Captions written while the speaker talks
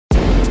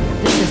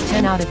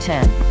10 out of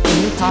 10, a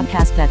new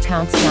podcast that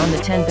counts down the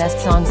 10 best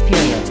songs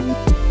period.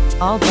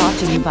 All brought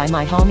to you by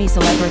my homie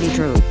Celebrity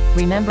Drew.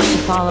 Remember to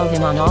follow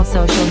him on all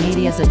social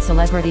medias at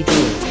Celebrity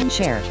Drew.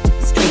 Share,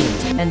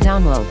 stream, and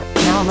download.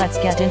 Now let's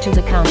get into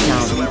the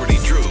countdown. Celebrity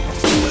Drew,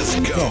 let's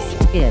go.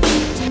 This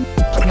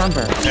is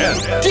number 10.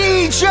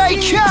 DJ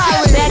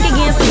Khaled. Back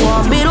against the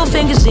wall, middle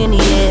fingers in the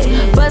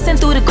air. Busting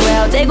through the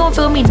crowd, they gon'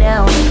 feel me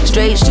now.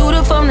 Straight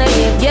shooter from the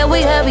hip, yeah,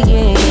 we heavy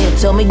in here.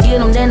 Told me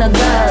get 'em, then I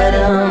got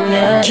 'em,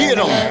 yeah. Get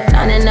 'em.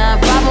 99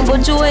 problem,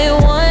 but you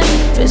ain't one.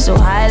 Been so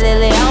high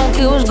lately, I don't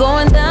care what's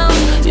going down.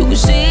 You can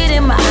see it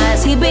in my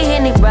eyes, he been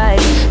hitting it right.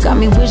 Got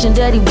me wishing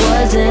that he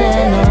wasn't,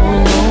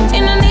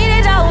 and I need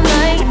it all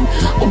night.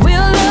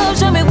 Real love,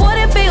 show me what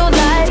it feel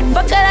like.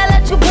 Fuck it, I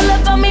let you pull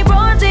up on me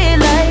broad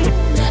daylight.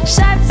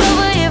 Shots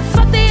over here,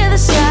 fuck the other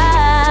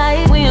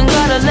side. We ain't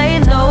gotta lay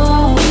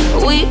low,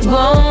 we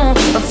grown.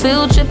 A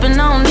field trip and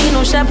I don't need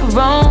no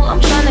chaperone. I'm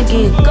tryna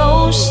get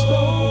ghost.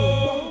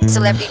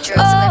 Celebrity Drew,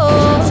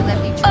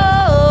 Celebrity Drew.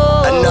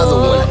 Another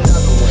one.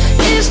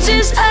 It's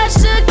just us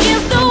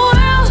against the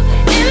world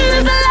in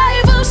this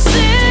life of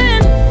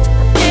sin.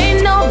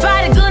 Ain't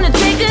nobody gonna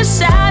take a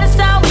shot. It's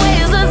our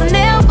ways, us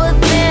never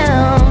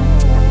them.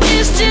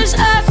 It's just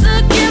us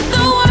against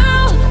the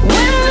world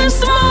when the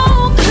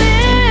smoke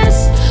clears.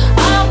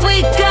 All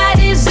we got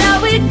is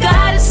all we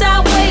got. It's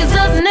our ways,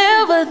 us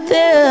never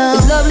them.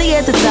 It's lovely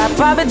at the top,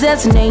 private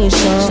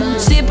destination.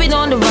 Sipping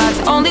on the rocks,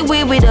 only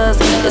we with us.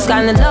 This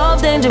kind of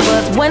love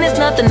dangerous when it's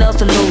nothing else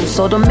to lose.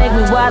 So don't make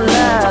me wild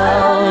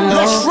out.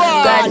 Let's ride.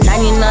 Got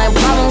 99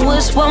 problem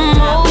with one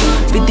more.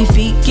 50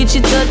 feet, get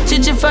you touch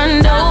at your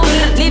front door.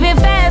 Leaving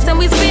fast and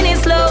we spinning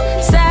slow.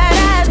 Side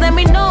eyes, let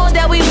me know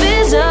that we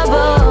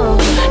visible.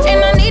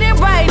 And I need it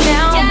right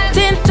now.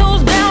 10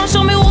 toes down,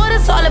 show me what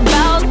it's all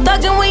about.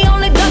 Thuggin', we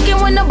only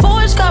duckin' when the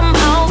boys come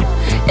out.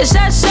 It's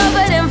that shove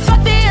it and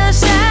fuck the other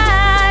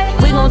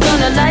side. We gon' turn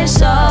the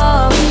lights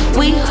off.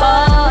 We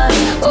hard.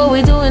 What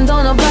we doing,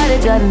 don't nobody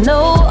gotta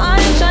know. I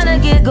ain't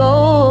tryna get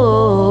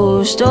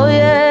ghost. Oh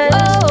yeah.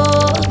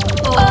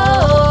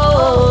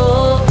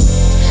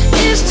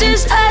 It's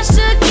just us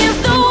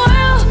against the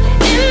world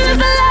in this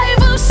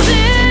life of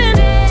sin.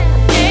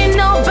 Ain't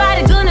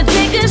nobody gonna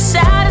take a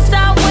shot. It's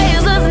our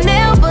ways, us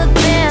never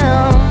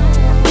them.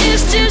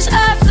 It's just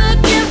us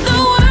against the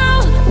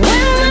world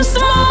when the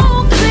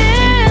smoke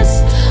clears.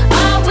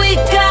 All we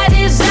got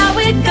is all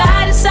we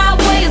got. It's our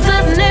ways,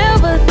 us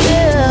never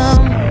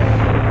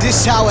them.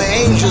 This how an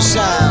angel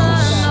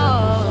sounds.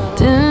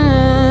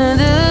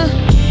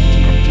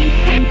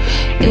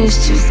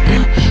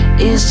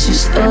 It's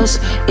just us,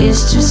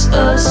 it's just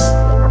us.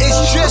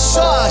 It's just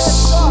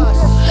us.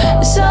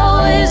 It's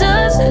always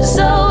us, it's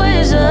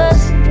always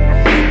us.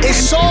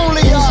 It's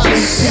only us.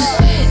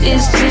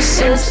 It's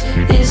just us,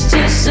 it's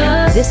just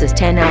us. This is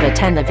 10 out of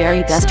 10, the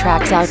very best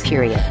tracks out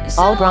period.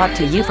 All brought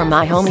to you from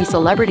my homie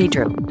Celebrity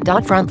Drew.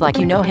 Don't front like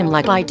you know him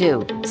like I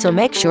do. So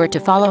make sure to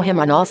follow him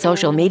on all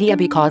social media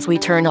because we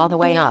turn all the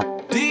way up.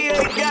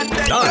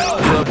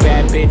 You a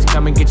bad bitch,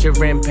 come and get your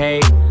rent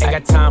paid. Ain't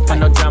got time for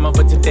no drama,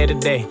 but today to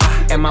day.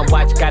 And my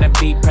watch gotta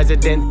be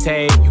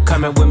Presidente. You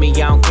coming with me,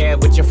 I don't care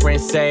what your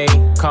friends say.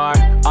 Car,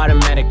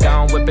 automatic,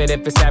 I don't whip it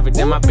if it's average.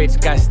 And my bitch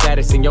got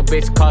status, and your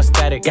bitch call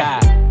static.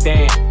 God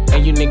damn,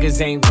 and you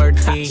niggas ain't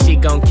worthy. She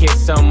gon'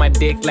 kiss on my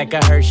dick like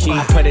a Hershey.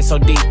 Put it so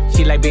deep,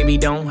 she like, baby,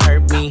 don't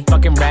hurt me.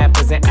 Fucking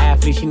rappers and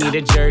athletes, she need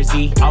a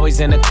jersey. Always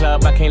in the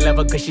club, I can't love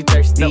her cause she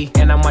thirsty.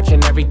 And I'm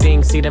watching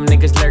everything, see them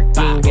niggas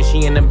lurking. And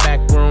she in the back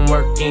room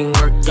working.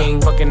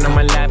 Fucking on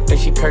my lap and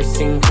she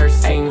cursing.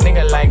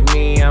 Nigga like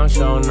me, I don't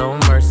show no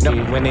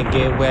mercy. When it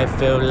get wet,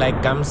 feel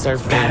like I'm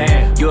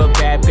surfing. You a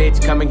bad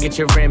bitch, come and get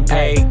your rent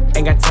paid.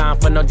 Ain't got time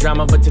for no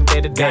drama, but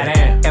today to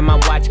day. And my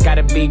watch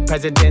gotta be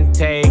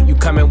Presidente. You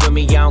coming with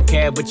me, I don't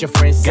care what your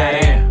friends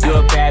say. You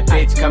a bad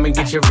bitch, come and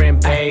get your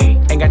rent paid.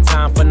 Ain't got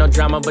time for no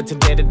drama, but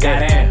today to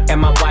day.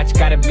 And my watch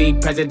gotta be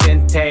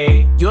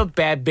Presidente. You a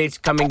bad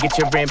bitch, come and get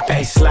your rent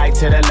paid. Slide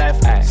to the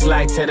left,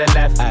 slide to the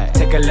left.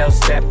 Take a little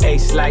step,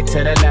 slide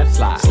to the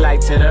left.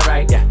 Slide to the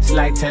right,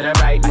 slide to the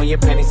right. When your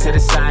pennies to the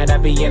side, I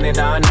be in it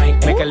all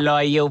night. Make a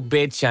loyal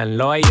bitch,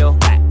 unloyal.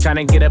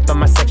 Tryna get up on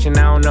my section,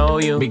 I don't know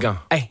you. Be gone.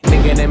 Ay,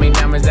 nigga, them ain't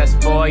diamonds, that's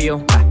for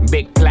you.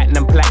 Big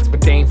platinum plaques,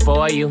 but they ain't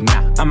for you.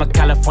 I'm a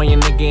California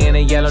nigga in a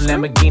yellow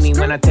Lamborghini.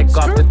 When I take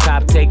off the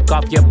top, take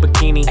off your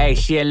bikini. Ay,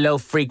 she a little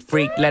freak,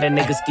 let a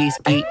nigga ski.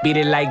 Beat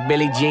it like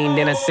Billie Jean,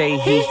 then I say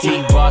he.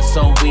 Boss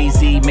so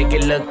easy, make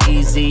it look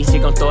easy. She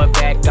gon' throw it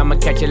back, I'ma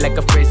catch it like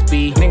a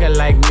frisbee. Nigga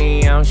like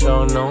me, I don't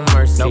show no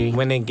mercy.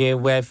 When it get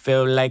wet,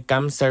 feel like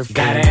I'm surfing.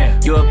 Goddamn.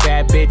 You a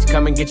bad bitch,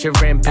 come and get your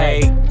rent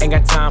paid. Ain't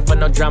got time for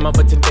no drama,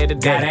 but today to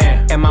day.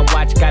 And my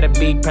watch gotta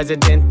be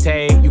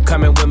Presidente. You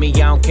coming with me,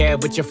 I don't care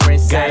what your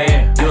friends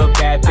say. You a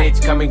bad bitch,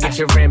 come and get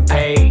your rent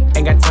paid.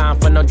 Ain't got time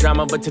for no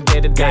drama, but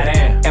today to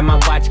day. And my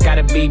watch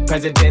gotta be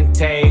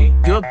Presidente.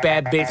 You a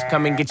bad bitch,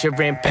 come and get your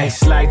rent paid.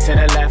 Slide to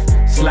the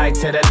left, slide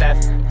to the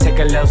left. Take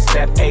a little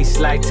step,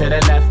 slide to the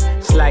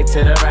left, slide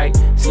to the right,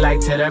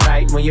 slide to the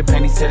right. When your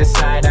pennies to the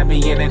side, I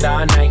be in it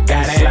all night.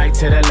 Slide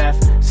to the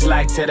left,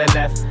 slide to the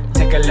left.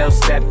 Take Take a little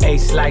step, a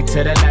slide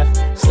to the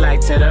left,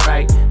 slide to the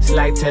right,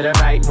 slide to the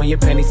right. When your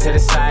pennies to the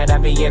side, I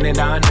be in it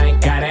all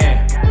night. Got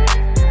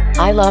it.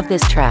 I love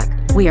this track.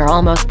 We are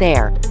almost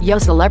there. Yo,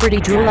 Celebrity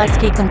Drew, let's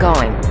keep them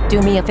going.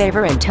 Do me a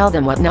favor and tell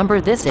them what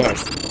number this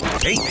is.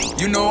 Hey,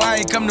 you know I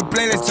ain't come to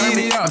play, let's turn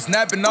me up. I'm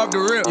snapping off the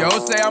rip. Yo,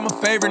 say I'm a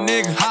favorite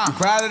nigga. You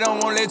probably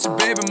don't wanna let your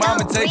baby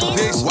mama take a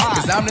picture.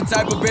 Cause I'm the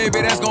type of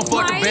baby that's gon'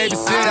 fuck the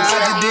babysitter.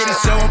 I just did a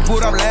show and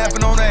put up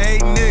laughing on the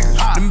hating niggas.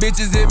 Them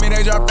bitches hit me,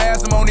 they drop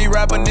fast. I'm on these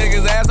rapper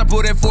niggas' ass. I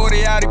put that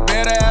 40 out, he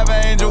better have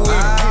an angel with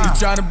him. You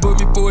tryna book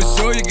me for a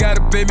show, you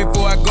gotta pay me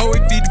before I go. We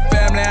feed the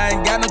family, I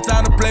ain't got no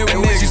time to play with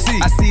niggas. You see?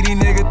 I see these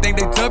niggas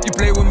think they tough, you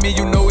play with me,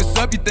 you know it's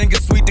up. You think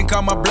it's sweet, then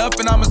call my bluff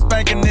and I'm a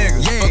spanking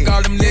nigga. Fuck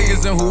all them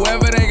niggas and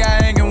whoever they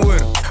got hanging with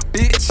them.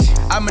 Bitch,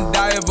 I'ma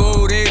die of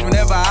old age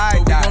whenever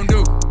I die. What we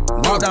gon'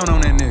 do? Walk down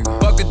on that nigga.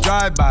 Fuck a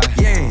drive-by.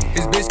 Yeah,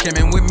 his bitch came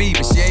in with me,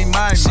 but she ain't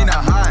mine. She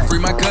not high. Free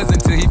my cousin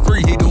till he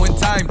free. He doing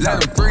time.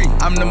 Let him free.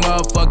 I'm the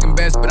motherfucking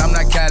best, but I'm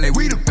not Cali.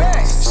 We the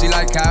best. She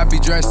like how I be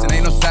dressed and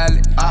ain't no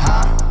salad.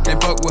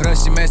 Can't fuck with her,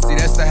 she messy.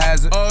 That's a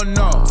hazard. Oh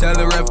no. Tell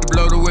the ref to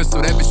blow the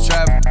whistle. That bitch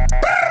travel.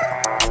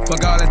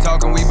 Fuck all that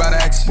talking, we bout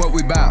action. What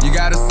we bout? You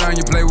got a son,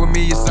 you play with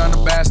me, your son a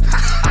bastard.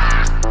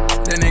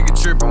 That nigga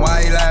trippin',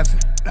 why he laughing?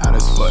 Nah,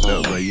 that's fucked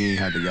up, but you ain't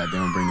have to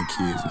goddamn bring the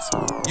kids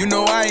into it. You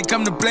know I ain't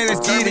come to play,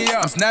 let's turn me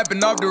up. I'm snapping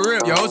off the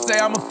rip. Yo, say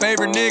I'm a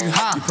favorite nigga.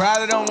 You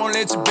probably don't wanna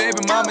let your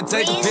baby mama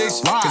take a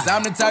picture. Cause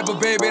I'm the type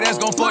of baby that's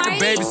gon' fuck the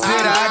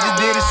babysitter. I just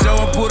did a show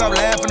and put up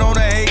laughing on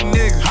the hating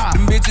niggas.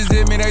 Them bitches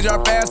hit me, they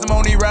drop fast. I'm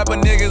on these rapper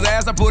niggas'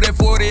 ass. I put that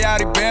 40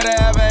 out, he better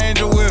have an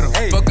angel with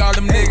him. Fuck all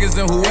them niggas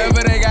and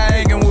whoever they got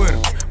hanging with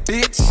him.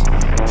 Bitch.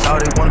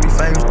 Shawty wanna be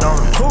famous, don't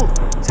it? Who?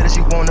 Said that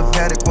she want a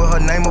paddock with her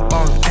name up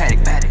on it.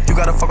 Paddock. You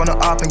gotta fuck on the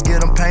op and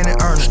get them paid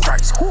and earn it.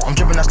 Strikes. I'm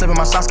drippin', I slippin'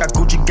 my socks, got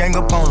Gucci gang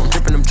up on them.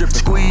 I'm drippin'.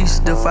 Squeeze,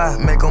 defy,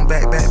 make them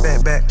back.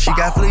 She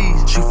got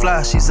fleas, she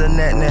fly, she's a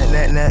nat.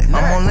 I'm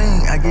on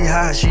lean, I get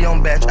high, she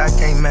on batch, I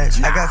can't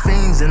match. I got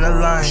fiends in the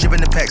line, shipping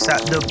the packs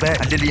out the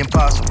back. I did the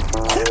impossible,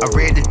 I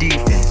read the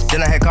defense.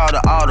 Then I had called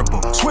the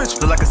audible. Switch,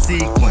 look like a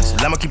sequence.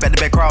 I'ma keep at the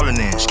back crawling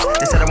in.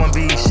 They said I wouldn't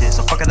be shit,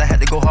 so fuck it, I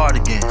had to go hard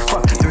again.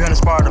 300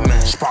 Sparta,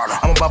 man.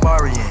 I'm a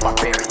barbarian.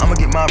 I'ma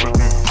get my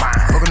revenge.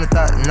 Broken the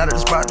thought, not at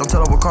the spot, don't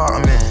tell her what car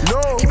I'm in. No.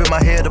 Keeping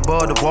my head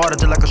above the water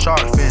just like a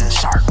shark fin.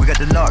 We got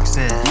the narcs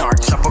in.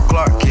 Chopper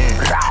Clark in.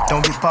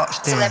 Don't get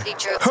popped in.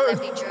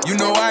 You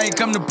know I ain't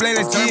come to play,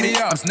 let's turn me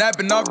up. I'm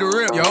snapping off the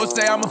rip. Yo,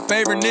 say I'm a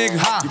favorite nigga.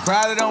 You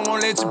probably don't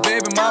wanna let your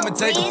baby mama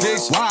take a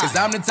picture. Cause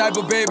I'm the type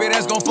of baby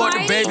that's gon' fuck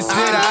the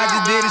babysitter. I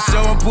just did a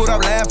show and put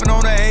up laughing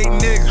on the hating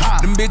nigga.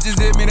 Them bitches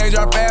hit me, they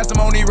drop fast.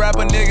 I'm on these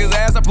rapper niggas'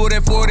 ass. I put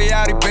that 40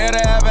 out, he better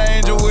have an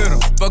angel with him.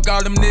 Fuck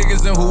all them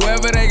niggas and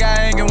whoever they got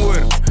hanging with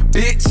him.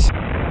 Bitch.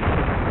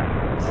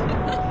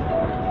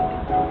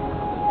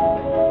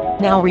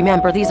 Now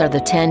remember, these are the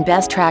 10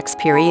 best tracks,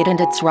 period, and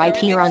it's right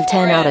here on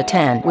 10 out of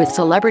 10 with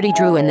Celebrity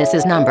Drew, and this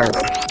is number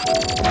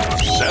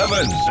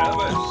 7.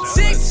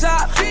 6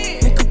 top,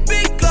 nigga,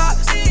 big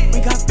glocks.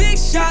 We got big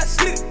shots,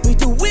 we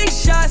do weak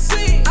shots.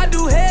 I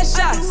do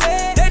headshots,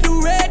 they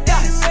do red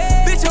dots.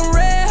 Bitch, I'm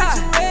red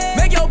hot,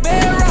 make your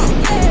bed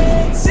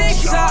rock.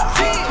 6 top,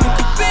 nigga,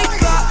 big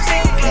glocks.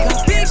 We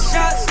got big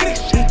shots,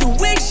 we do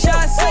weak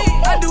shots.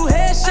 I do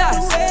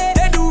headshots,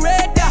 they do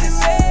red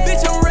dots.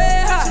 Bitch, I'm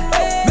red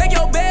hot, make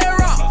your bed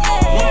rock.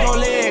 No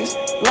legs,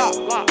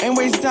 lock, ain't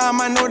wasting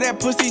time. I know that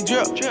pussy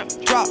drip,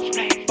 drop.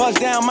 Bust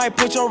down, might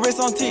put your wrist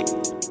on tick.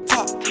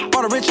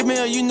 Bought a richer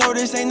meal, you know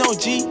this ain't no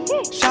G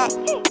shot.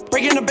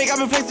 Breaking the bank, I've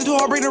been flexing too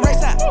hard, break the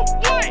race out.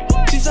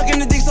 She sucking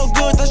the dick so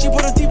good, thought she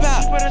put her teeth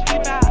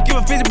out. Give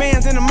her 50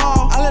 bands in the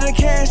mall, I let her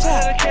cash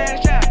out.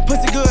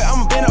 Pussy good,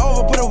 I'ma bend her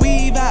over, put a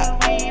weave out.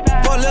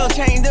 Put a little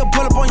chain, they'll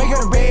pull up on you,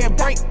 get a red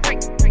break.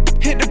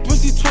 Hit the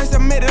pussy twice, I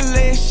made her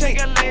leg shake.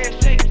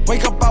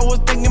 Wake up, I was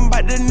thinking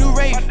about the new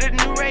rate.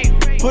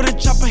 Put a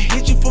chopper,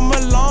 hit you from a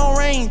long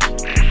range.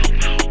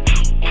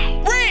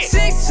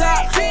 6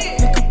 top,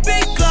 nigga,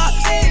 big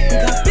glocks. We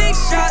got big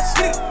shots,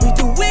 we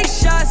do weak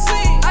shots.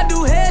 I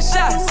do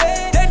headshots,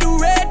 they do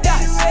red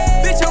dots.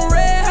 Bitch, I'm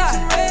red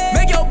hot,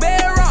 make your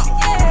bed rock.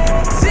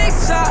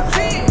 6 top,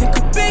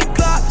 nigga, big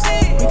glocks.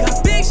 We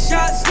got big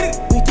shots,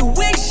 we do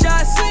weak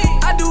shots.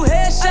 I do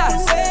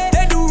headshots,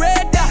 they do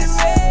red dots.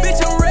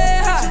 Bitch, I'm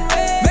red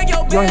hot, make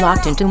your bed rock. You're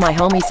locked into my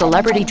homie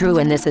Celebrity Drew,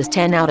 and this is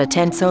 10 out of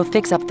 10, so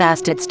fix up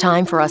fast, it's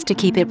time for us to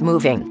keep it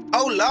moving.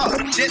 Oh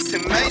Lord,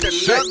 Jetson made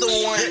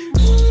another one.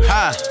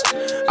 Hi,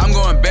 I'm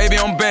going baby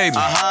on baby.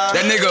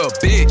 That nigga a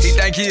bitch. He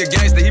think he a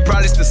gangster, he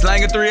probably still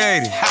slanging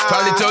 380.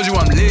 Probably told you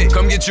I'm lit,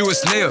 come get you a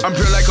sniff. I'm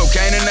pure like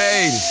cocaine in the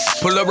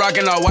 80s. Pull up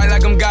rockin' all white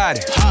like I'm got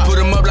it. Put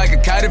him up like a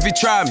kite if he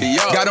try me.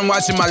 Got him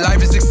watching my life,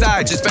 it's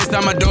exciting. Just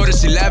FaceTime my daughter,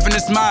 she laughing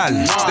and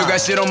smiling. Still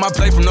got shit on my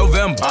plate from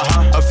November.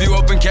 A few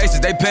open cases,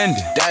 they pending.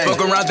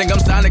 Fuck around, think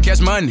I'm signed to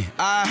catch money.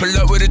 Pull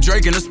up with a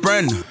Drake and a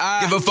Sprinter.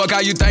 Give a fuck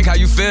how you think, how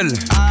you feelin'.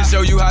 Can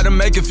show you how to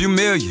make a few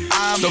million.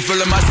 So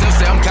feeling myself,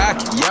 say I'm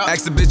cocky.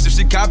 Ask the bitch if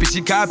she copy,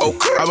 she copy.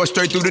 I walk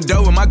straight through the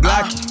door with my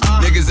Glocky.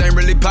 Niggas ain't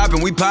really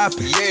poppin', we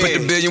poppin'. Put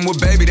the billion with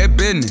baby, that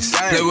business.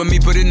 Play with me,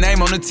 put his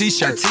name on the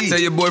t-shirt. Tell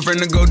your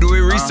boyfriend to go do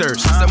his research.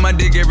 Suck my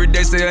dick every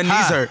day, say her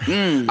knees hurt.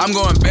 I'm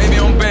going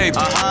baby on baby.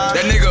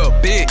 That nigga a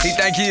bitch. He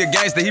think he a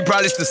gangster, he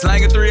probably still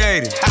slangin'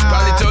 380.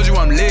 Probably told you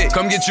I'm lit,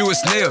 come get you a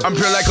sniff. I'm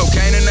pure like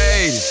cocaine in the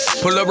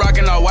 80s. Pull up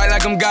rockin' all white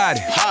like I'm got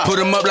it. Put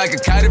him up like a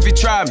kite if he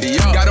try me.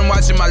 Got him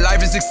watching my life,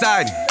 it's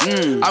exciting.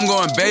 I'm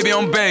going baby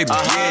on baby.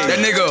 That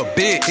nigga a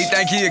bitch. He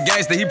think he a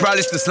gangster, he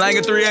probably still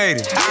slangin'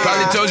 380.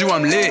 Probably told you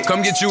I'm lit,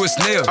 come get you a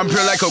sniff. I'm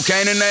pure like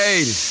cocaine in the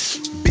 80s.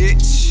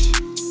 Bitch.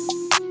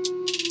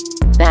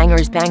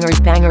 Bangers, bangers,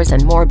 bangers,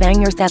 and more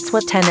bangers. That's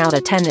what 10 out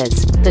of 10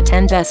 is. The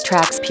 10 best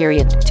tracks,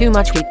 period. Too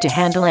much heat to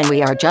handle, and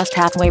we are just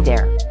halfway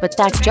there. But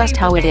that's just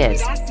how it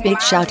is. Big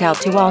shout out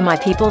to all my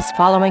peoples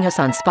following us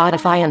on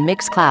Spotify and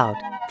Mixcloud.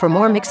 For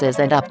more mixes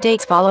and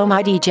updates, follow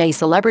my DJ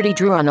Celebrity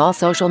Drew on all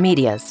social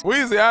medias.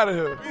 Weezy out of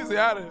here. Weezy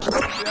out of here.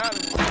 Weezy out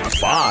of here.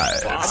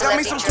 5. I got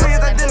me some twins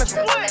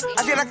identical.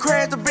 I cannot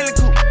crash the billy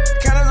coop.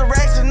 Count of the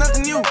racks is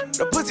nothing new.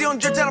 The pussy on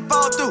drip till I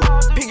fall through.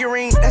 Piggy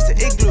ring, that's the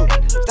igloo.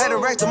 Stack the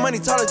racks, the money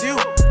tall as you.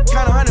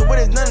 Count 100, what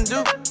is nothing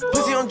to do?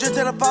 Pussy on drip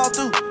till I fall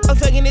through. I'm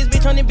fucking this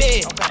bitch on the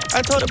bed.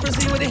 I told her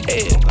proceed with the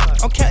head.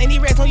 I'm counting these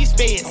racks on your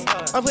spades.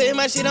 I'm putting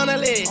my shit on her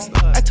legs.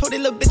 I told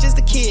that little bitch it's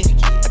the kid.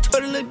 I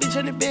told the little bitch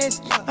on the bench.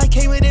 I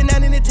came with it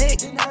 9 in the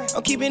tech.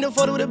 I'm keeping the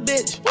photo with a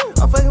bitch.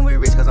 I'm fucking with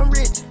rich cause I'm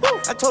rich.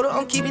 I told her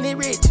I'm keeping it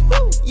rich.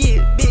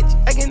 Yeah, bitch,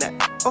 I cannot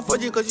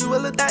afford you cause you a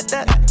little dot.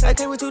 I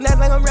came with 2 knives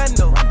like I'm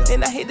Rondo.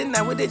 Then I hit the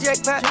night with the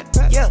jackpot.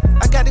 Yeah,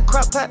 I got the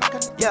crop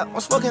pot. Yeah,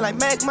 I'm smoking like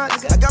Magma.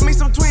 I got me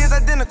some twins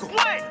identical.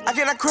 I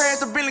cannot crash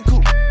the billy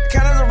coop.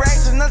 Count of the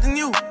racks is nothing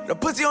new. The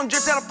pussy on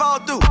drip till I fall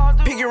through.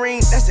 Piggy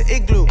ring, that's the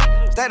igloo.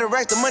 Stack the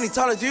racks, the money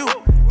tall as you.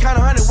 Count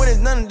 100, what is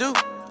nothing to do?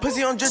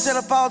 Pussy on drip till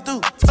I fall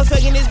through. I'm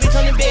fucking this bitch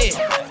on the bed.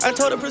 I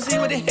told her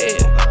proceed with the head.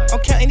 I'm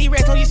counting these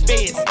racks on your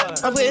spades.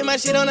 I'm putting my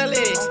shit on her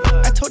legs.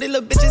 I told that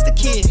little bitch it's the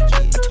kid.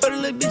 I told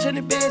the little bitch on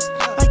the bench.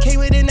 I came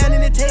with it 9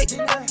 in the tech.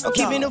 I'm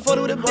keeping the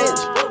photo with a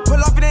bitch. Pull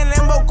off in that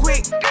Lambo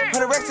quick.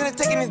 100 racks in the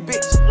taking this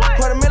bitch.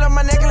 $250,000 on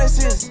my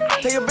necklaces.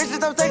 Tell your bitch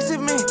to stop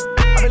texting me.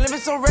 I been living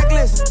so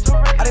reckless.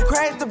 I done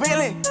crashed the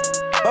Bentley,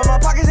 but my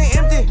pockets ain't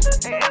empty.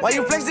 Why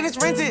you flexing? It's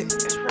rented.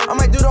 I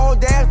might do the whole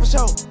dash for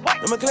sure.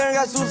 The McLaren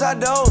got suicide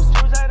doors.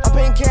 I'm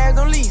paying cash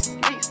on lease.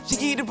 She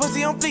keep the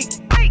pussy on fleek.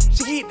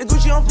 She keep the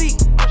Gucci on feet.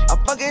 I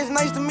fuck it, it's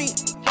nice to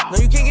meet. No,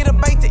 you can't get a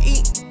bite to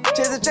eat.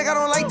 Chase the check, I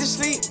don't like to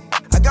sleep.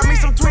 I got me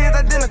some twins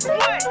identical.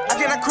 I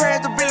cannot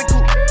crash the billy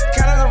coop.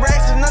 Count of the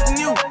racks is nothing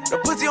new. The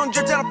pussy on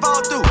drip till I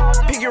fall through.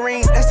 Piggy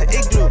ring, that's the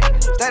igloo.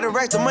 Stack the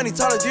racks, the money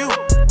tall as you.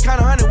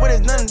 Count 100, what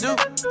is nothing to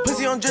do?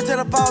 Pussy on drip till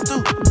I fall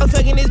through. I'm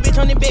fucking this bitch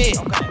on the bed.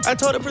 I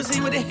told her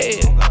proceed with the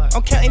head.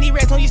 I'm counting these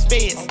racks on your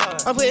spades.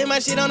 I'm putting my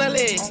shit on her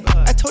legs.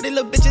 I told that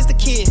little bitch it's the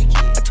kid.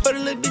 I told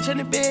the little bitch on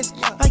the bench.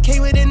 I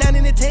came with it 9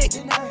 in the tech.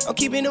 I'm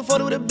keeping the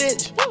photo with a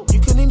bitch. You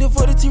couldn't need it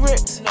for the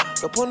T-Rex.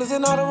 The pointers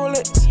in all the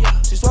Rolex.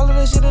 She swallowed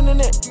that shit in the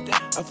neck.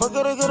 I fuck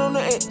her to get on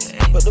the X.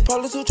 But the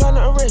police who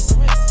tryna arrest.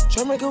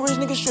 Try make a rich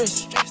nigga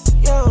stress.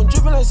 Yeah, I'm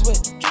drippin' like sweat.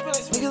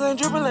 Niggas ain't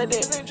drippin' like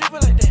that.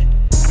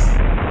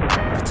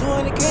 Put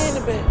 200K in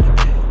the bag.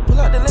 Pull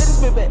out the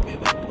latest bit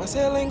back. My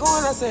cell ain't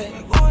going outside.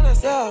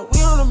 Yeah,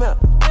 we on the map.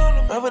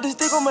 I put the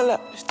stick on my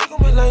lap.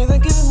 These lanes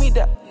ain't giving me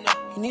that.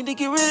 You need to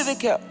get rid of the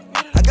cap.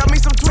 I got me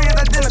some twins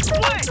identical.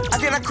 I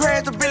cannot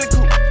crash the billy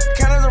coop.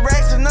 Count of the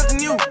racks is nothing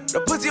new.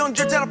 The pussy on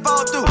drip till I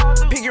fall through.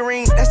 Piggy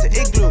ring, that's the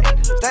igloo.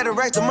 Stack the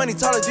racks, the money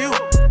tall as you.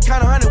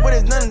 Count 100, what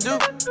is nothing to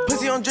do?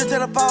 Pussy on drip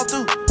till I fall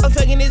through. I'm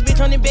fucking this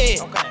bitch on the bed.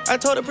 I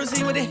told her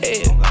proceed with the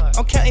head.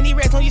 I'm counting these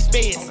racks on your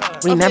spades.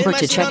 Remember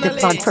to check the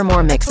plug for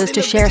more mixes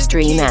to share,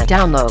 stream, and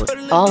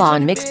download. All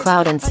on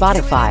Mixcloud and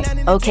Spotify.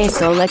 Okay,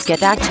 so let's get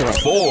back to it.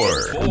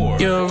 4.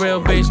 You a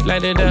real bitch,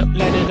 light it up,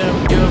 light it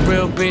up. You a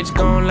real bitch,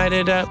 gon' light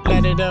it up,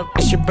 light it up.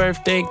 It's your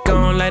birthday,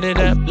 gon' light it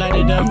up, light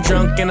it up. I'm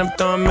drunk and I'm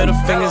throwing middle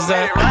fingers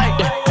up.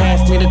 Yeah,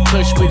 pass me the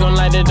kush, we gon'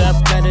 light it up,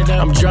 light it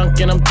up. I'm drunk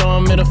and I'm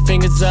throwing middle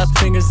fingers up,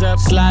 fingers up.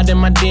 Slide in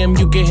my DM,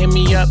 you can hit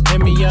me up,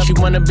 hit me up. She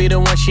wanna be the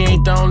one, she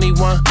ain't the only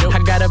one. I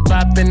got a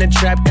bop in the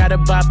trap, got a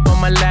bop on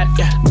my lap.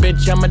 Yeah,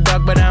 bitch, I'm a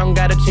dog, but I don't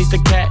gotta chase the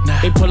cat.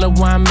 They pull a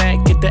wine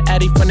mat, get the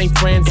addy from they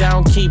friends. I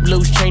don't keep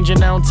loose,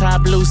 changing, I don't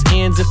top loose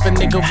ends. If a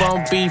nigga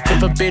won't beef,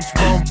 if a bitch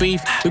won't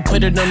beef, we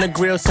put it on the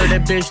grill, so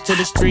that bitch to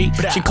the street.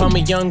 She call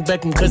me Young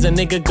Beckham, cause a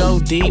nigga go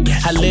deep.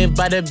 I live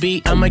by the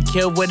beat, I'ma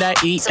kill what I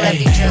eat. Ay.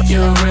 If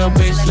you a real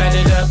bitch, light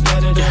it up.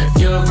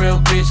 If you a real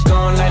bitch,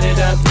 gon' light it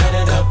up.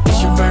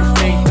 It's your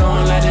birthday,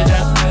 gon' light it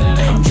up.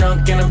 I'm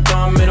drunk and I'm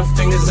throwing middle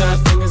fingers up.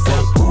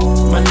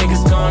 My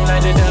niggas gon'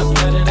 light it up.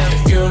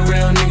 If you a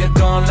real nigga,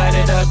 gon' light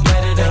it up.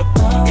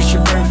 It's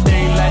your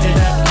birthday, light it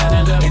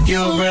up. If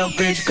you a real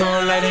bitch,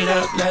 gon' light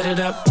it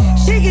up.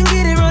 She can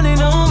get it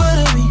running over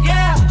to me.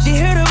 Yeah. She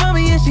heard about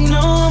me and she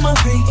know I'm a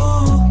freak.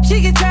 Ooh.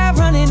 She get tired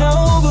running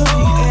over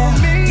me.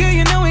 Yeah. Girl,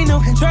 you know ain't no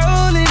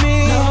controlling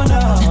me.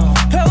 No.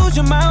 Close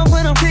your mouth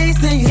when I'm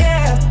tasting you.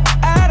 Yeah.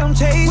 I don't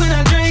taste when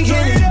I drink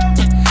it.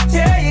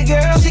 Tell you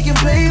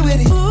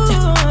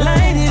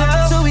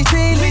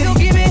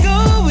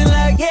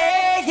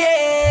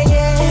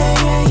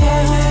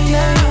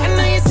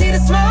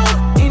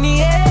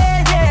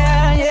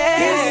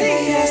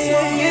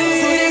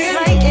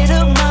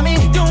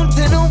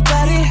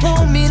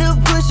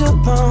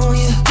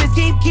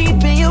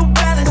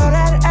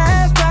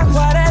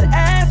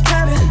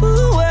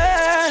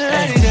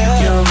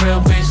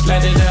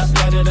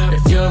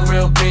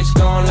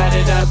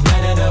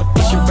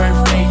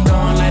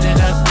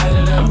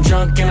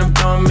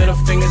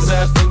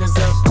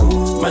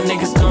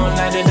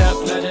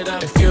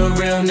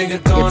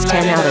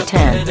out of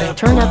 10.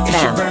 Turn up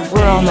fam.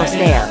 We're almost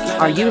there.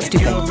 Are you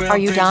stupid? Are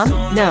you dumb?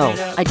 No,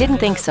 I didn't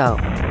think so.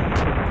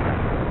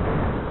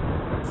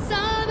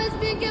 Sabes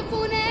bien que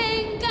fue un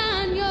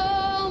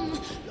engaño,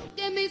 lo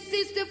que me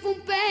hiciste fue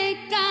un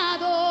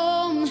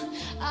pecado.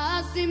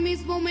 Así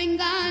mismo me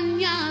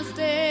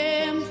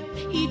engañaste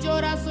y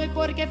lloras hoy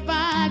porque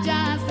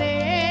fallaste.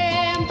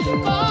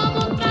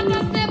 ¿Cómo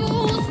tratas de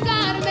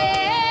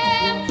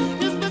buscarme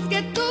después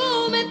que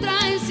tú me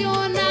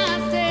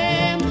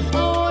traicionaste?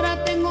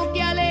 Ahora tengo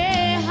que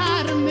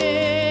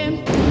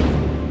alejarme.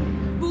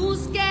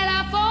 Busqué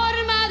la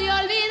forma de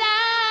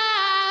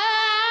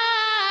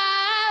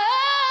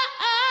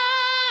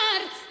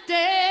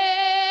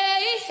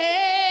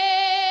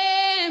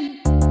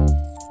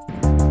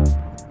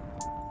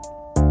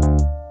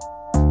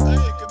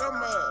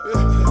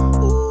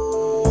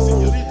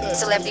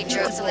Celebrity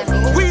Drew. Celebrity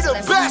Drew. We the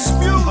best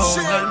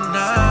music.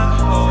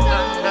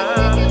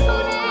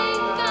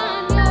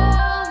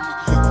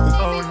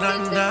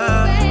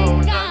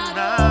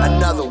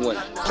 Another one.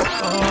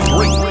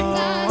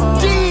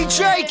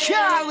 DJ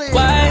Khaled.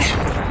 Why,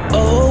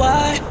 oh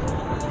why,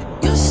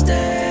 you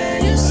stay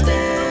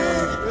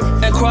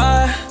and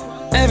cry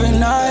every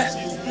night.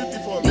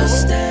 You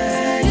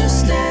stay,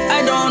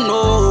 I don't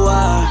know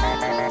why,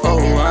 oh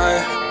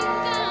why.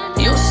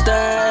 You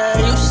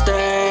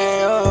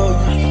stay, oh.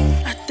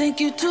 I think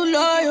you too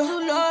loyal.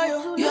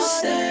 You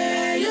stay.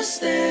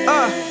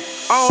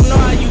 I don't know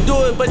how you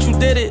do it, but you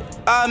did it,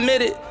 I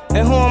admit it.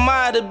 And who am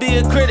I to be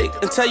a critic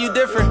and tell you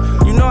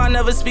different? You know I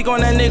never speak on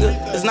that nigga,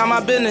 it's not my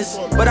business.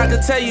 But I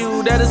can tell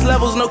you that his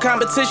level's no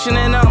competition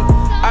in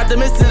I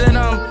dismissed it in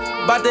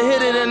about to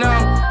hit it in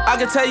I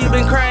can tell you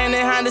been crying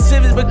behind the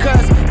civics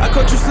because I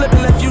caught you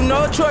slipping, left you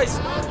no choice.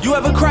 You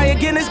ever cry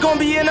again, it's gonna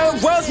be in a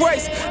Rolls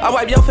Royce. I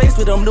wipe your face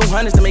with them new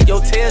hundreds to make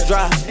your tears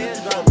dry.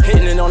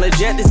 Hitting it on the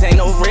jet, this ain't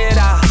no red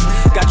eye.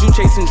 Got you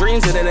chasing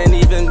dreams and it ain't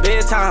even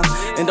bedtime.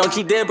 And don't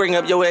you dare bring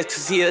up your ex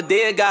cause he a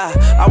dead guy.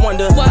 I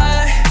wonder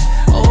why,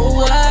 oh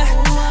why,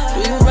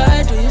 do you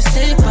ride, do you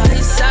stick by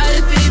his side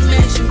if he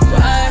makes you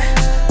cry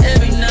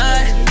every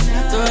night?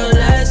 Girl,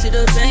 I see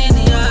the pain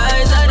in your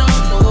eyes, I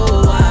don't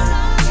know why,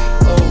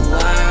 oh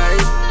why.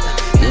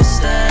 You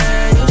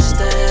stay, oh,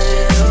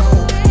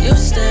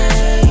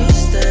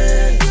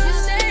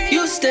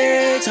 you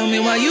stay, tell me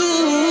why you.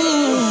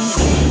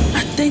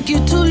 I think you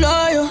too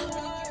loyal,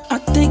 I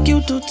think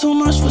you do too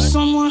much for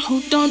someone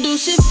who don't do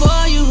shit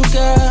for you,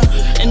 girl.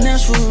 And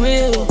that's for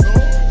real,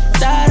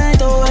 that ain't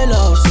the way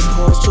love's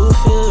supposed to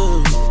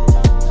feel.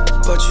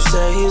 But you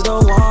say he's the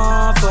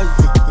one for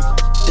you,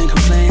 then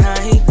complain how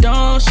he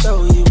don't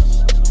show you.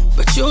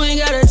 But you ain't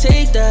gotta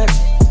take that,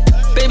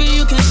 baby,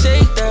 you can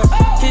shake that.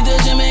 Hit the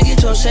gym and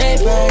get your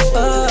shape back.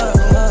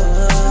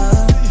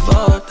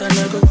 Fuck that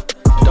nigga,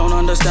 don't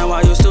understand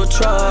why you still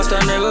trust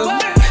that nigga.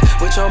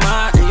 With your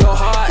mind and your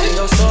heart and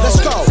your soul, let's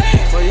go.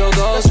 For your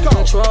goals and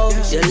control,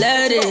 you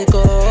let it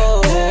go.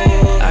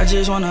 I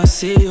just wanna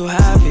see you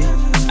happy,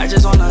 I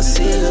just wanna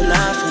see you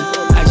laughing,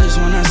 I just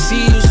wanna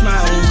see you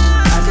smiling.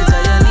 I can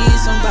tell you need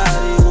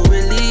somebody who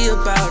really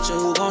about you,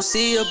 who gon'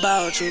 see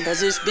about you,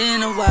 cause it's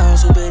been a while,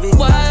 so baby,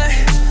 why,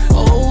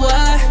 oh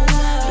why,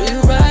 do you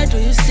ride, do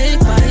you stick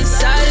by his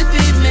side if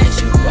he makes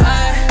you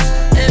cry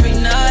every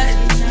night?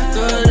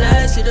 Girl,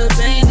 I see the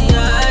pain in your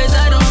eyes,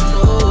 I don't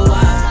know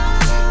why,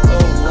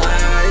 oh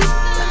why.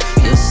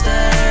 You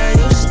stay,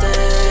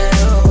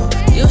 oh,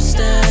 you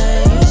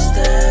stay.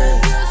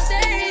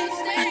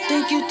 I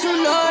think you too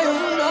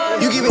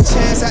loyal. You give it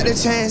chance after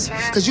chance,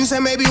 cause you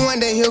said maybe one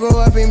day he'll grow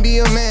up and be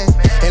a man.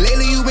 And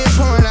lately you been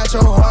pouring out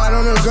your heart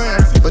on the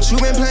ground, but you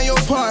been playing your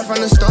part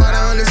from the start,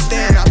 I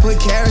understand. I put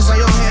carrots on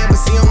your hand, but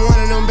see I'm one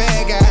of them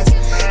bad guys.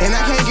 And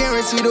I can't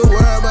guarantee the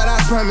world, but I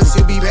promise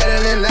you'll be better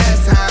than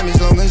last time, as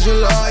long as you're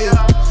loyal.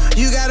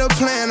 You got a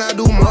plan, I'll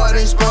do more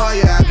than spoil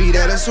you, I'll be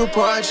there to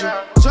support you.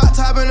 Drop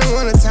top in the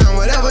wintertime,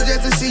 whatever,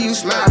 just to see you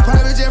smile.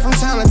 Private jet from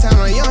town to town,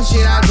 on young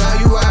shit, I'll drive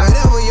you out.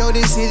 Whatever your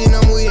decision,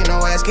 I'm with,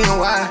 no asking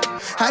why.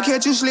 I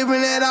catch you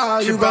sleeping at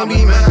all, you gon'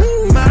 be mine.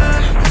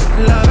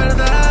 La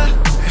verdad,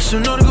 es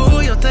un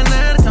orgullo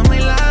tenerte a mi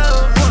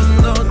lado.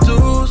 Cuando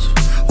tus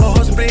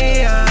ojos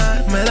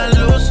brillan, me dan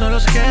luz, son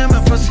los que me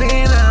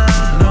fascinan.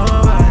 No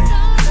hay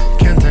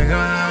quien te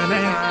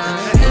gane.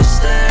 You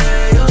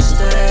stay, you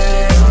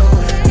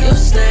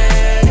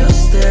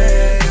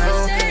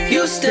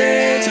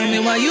stay. Tell me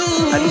why you.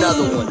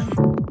 Another one.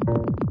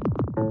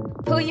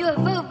 Who you a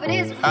fool for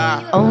this?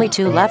 Only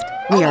 2 left.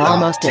 We are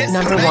almost at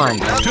number 1.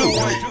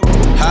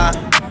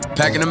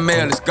 Packing the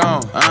mail, it's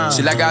gone.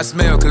 Shit like I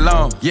smell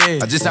cologne. Yeah,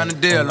 I just signed a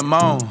deal, I'm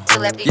on.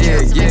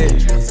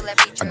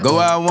 I go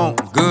where I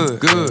want, good.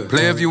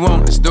 Play if you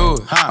want, let's do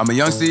it. I'm a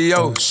young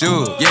CEO,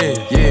 sure. Yeah.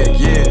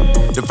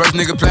 The first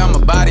nigga play, I'ma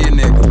body a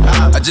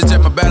nigga. I just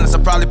check my balance, I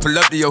probably pull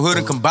up to your hood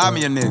and come buy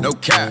me a nigga. No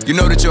cap. You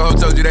know that your hoe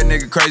told you that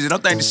nigga crazy.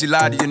 Don't think that she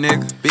lied to you,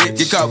 nigga. Bitch.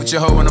 Get caught with your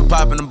hoe when I'm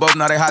popping them both.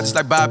 Now they hot just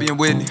like Bobby and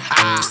Whitney.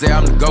 Say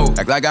I'm the GOAT,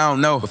 act like I don't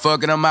know. But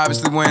fuck it, I'm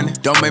obviously winning.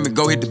 Don't make me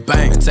go hit the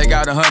bank and take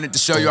out 100 to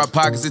show you our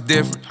pockets is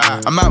different.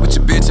 I'm out with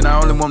your bitch and I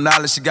only want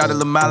knowledge. She got a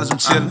little mileage, I'm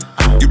chillin'.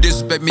 You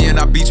disrespect me and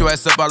I beat your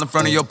ass up all in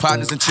front of your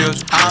partners and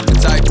children. I'm the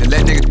type that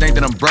let niggas think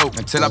that I'm broke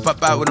until I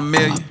pop out with $1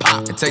 million.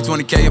 And take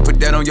 20K and put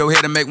that on your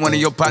head and make one of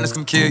your partners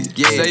come kill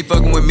you. Say he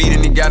fucking with me,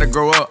 then he gotta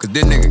grow up, cause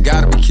this nigga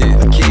gotta be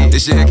killed.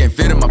 This shit here can't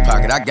fit in my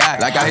pocket, I got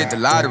it. Like I hit the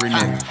lottery,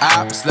 nigga.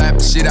 I slap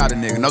the shit out of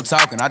nigga, no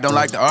talking, I don't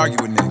like to argue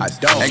with niggas. I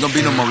don't. Ain't gonna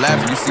be no more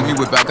laughing, you see me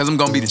whip out, cause I'm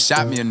gonna be the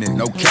shot me a nigga.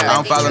 No cap. I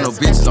don't follow no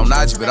bitches on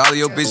IG, but all of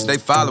your bitches, they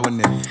following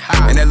nigga.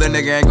 And that little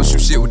nigga ain't gon'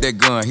 shoot shit with that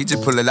gun, he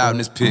just pull it out in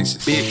his pictures.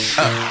 Bitch,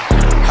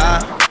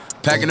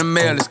 packing the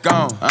mail, it's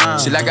gone.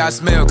 Shit like I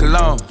smell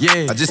cologne.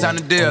 I just signed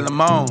a deal,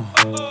 I'm on.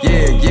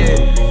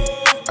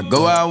 I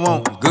go where I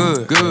want,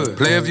 good.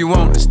 Play if you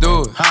want, let's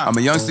do it. I'm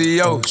a young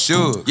CEO,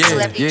 sure.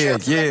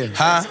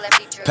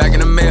 Packing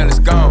the mail, it's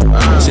gone.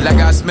 Shit like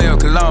I smell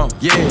cologne.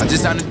 I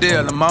just signed a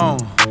deal, I'm on.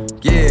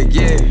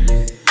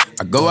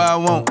 I go where I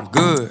want,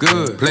 good.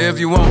 Play if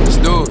you want, let's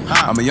do it.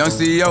 I'm a young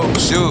CEO,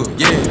 sure.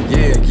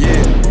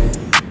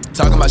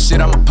 Talking about shit,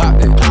 I'ma pop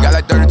that. Got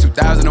like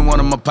 32,000 in one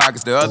of my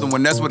pockets. The other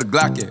one, that's where the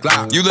Glock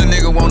at. You little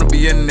nigga wanna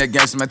be in that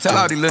gangster, man. Tell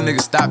all these little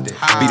niggas stop that.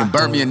 Beat and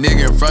burn me a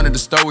nigga in front of the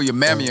store where your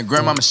mammy and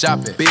grandmama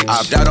shop at. I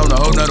opt out on a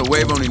whole nother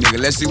wave on these niggas.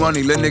 Let's see one of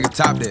these little niggas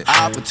top that.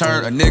 I would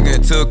turn a nigga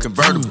into a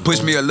convertible.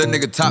 Push me a little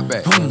nigga top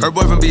back. Her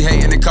boyfriend be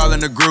hating and calling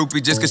the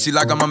groupie just cause she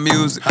like all my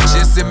music. She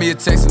send me a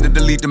text and to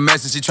delete the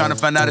message. She tryna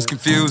find out it's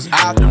confusing.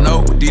 I don't know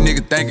what these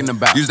niggas thinking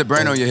about. Use the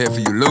brain on your head for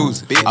you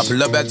lose it. I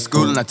pull up after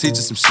school and I teach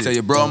her some shit. Tell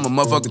your bro I'm a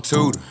motherfucking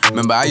tutor.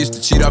 Remember I used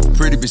to cheat off a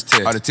pretty bitch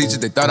test. All the teachers,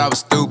 they thought I was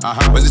stupid.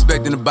 Was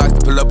expecting the box to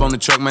pull up on the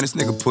truck, man, this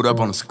nigga pulled up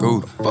on a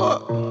scooter.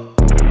 Fuck.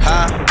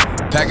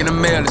 Packing the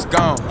mail, it's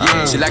gone.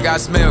 Shit like I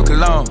smell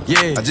cologne.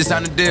 I just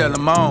signed a deal,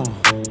 I'm on.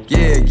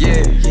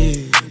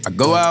 I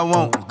go where I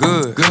want,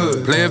 good.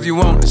 Play if you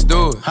want, let's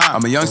do it.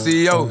 I'm a young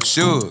CEO,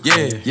 sure.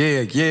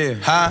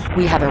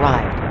 We have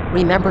arrived.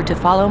 Remember to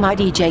follow my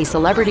DJ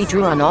Celebrity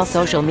Drew on all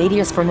social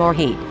medias for more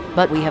heat.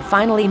 But we have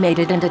finally made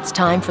it and it's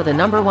time for the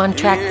 #1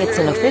 track. It's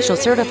an official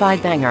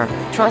certified banger.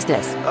 Trust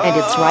us. And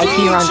it's right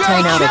here on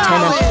 10 out of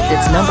 10 and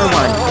it's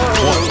 #1.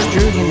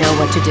 Drew, you know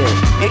what to do.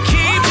 It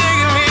keeps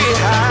taking me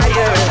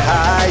higher and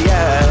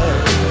higher.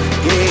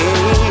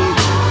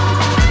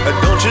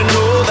 Don't you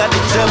know that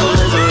the devil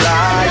is a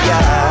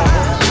liar?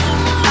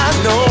 I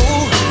know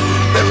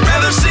they'd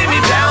rather see me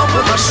down,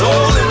 put my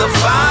soul in the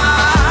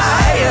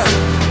fire.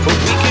 But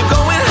we keep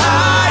going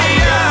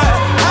higher.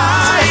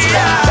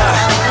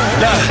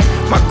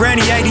 My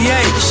granny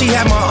 88, she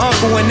had my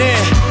uncle in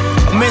there.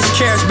 A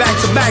miscarriage back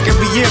to back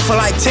every year for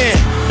like 10.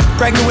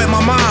 Pregnant with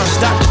my mom's,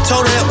 doctor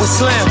told her it was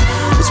slim.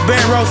 Was bed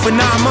row for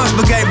 9 months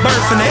but gave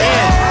birth in the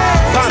end.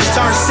 Pops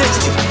turned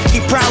 60, he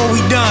proud what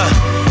we done.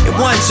 In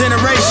one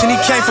generation, he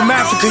came from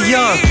Africa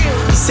young.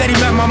 He said he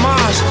met my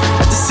mom's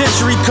at the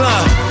Century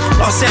Club.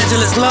 Los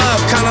Angeles love,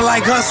 kinda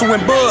like Hustle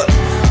and Bud.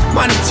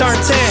 Money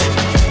turned 10,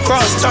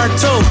 cross turned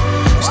 2.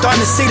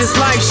 Starting to see this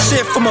life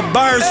shit from a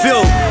bird's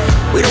view.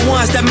 We the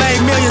ones that made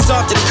millions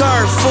off the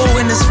curve. Fool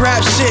in this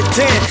rap shit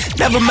 10,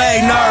 never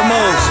made nerd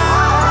moves.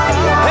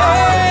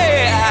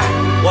 Hey,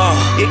 whoa.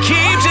 You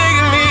keep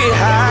taking me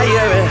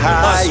higher and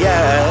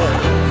higher.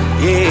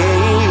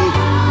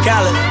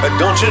 Khaled. But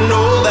don't you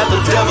know that the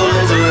devil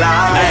is a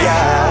liar?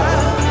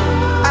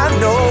 I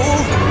know.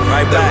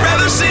 They'd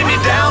rather see me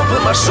down,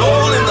 put my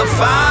soul in the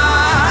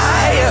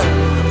fire.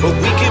 But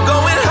we keep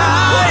going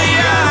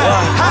higher.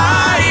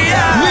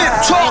 Nick,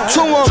 talk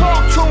to him.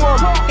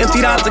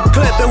 Emptied out the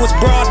clip, it was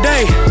broad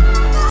day.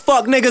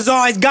 Fuck niggas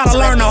always gotta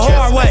learn the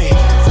hard way.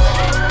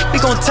 We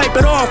gon' tape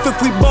it off if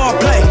we ball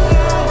play.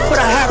 Put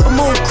a half a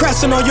moon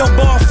crescent on your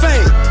ball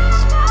fade.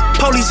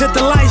 Police hit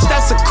the lights,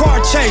 that's a car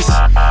chase.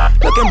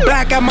 Looking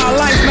back at my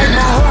life, make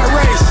my heart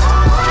race.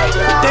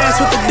 Dance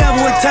with the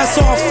devil and test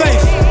all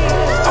faith.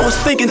 I was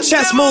thinking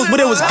chess moves,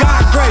 but it was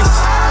God grace.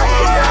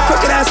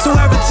 Crooked ass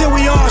whoever till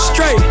we all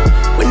straight.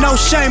 With no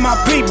shame, I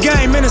peep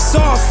game and it's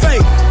all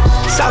fake.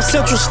 South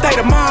Central state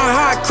of mind,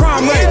 high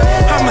crime rate.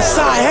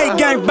 Homicide, hate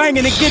gang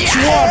banging to get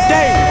you all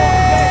day.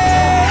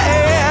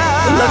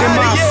 Look at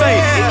my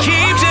face. It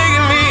keeps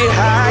taking me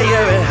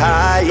higher and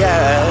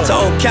higher.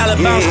 Told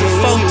Khaled bounce the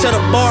phone to the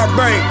bar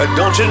break. But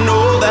don't you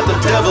know that the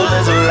devil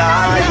is a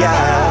liar?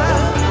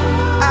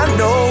 I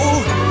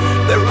know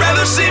they'd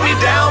rather see me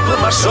down, put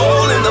my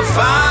soul in the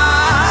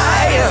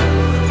fire.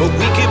 But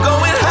we keep going